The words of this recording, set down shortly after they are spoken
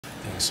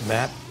Thanks,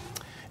 Matt.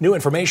 New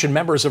information: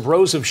 members of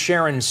Rose of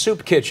Sharon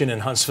Soup Kitchen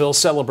in Huntsville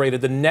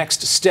celebrated the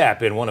next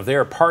step in one of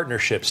their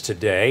partnerships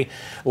today.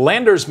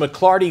 Landers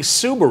McLarty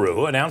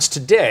Subaru announced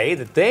today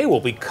that they will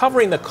be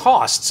covering the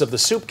costs of the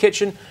soup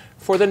kitchen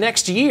for the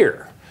next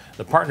year.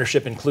 The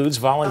partnership includes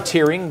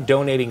volunteering,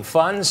 donating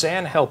funds,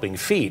 and helping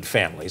feed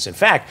families. In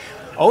fact,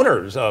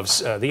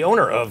 the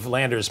owner of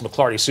Landers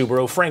McLarty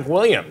Subaru, Frank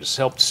Williams,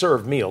 helped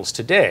serve meals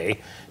today,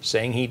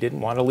 saying he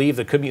didn't want to leave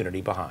the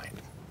community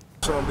behind.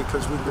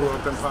 Because we grew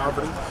up in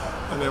poverty,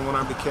 and then when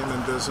I became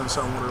in business,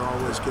 I wanted to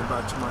always give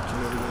back to my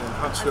community. In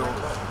Huntsville,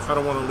 I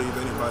don't want to leave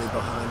anybody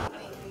behind.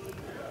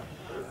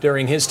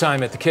 During his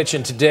time at the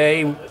kitchen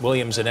today,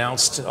 Williams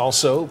announced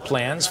also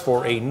plans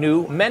for a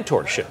new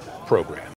mentorship program.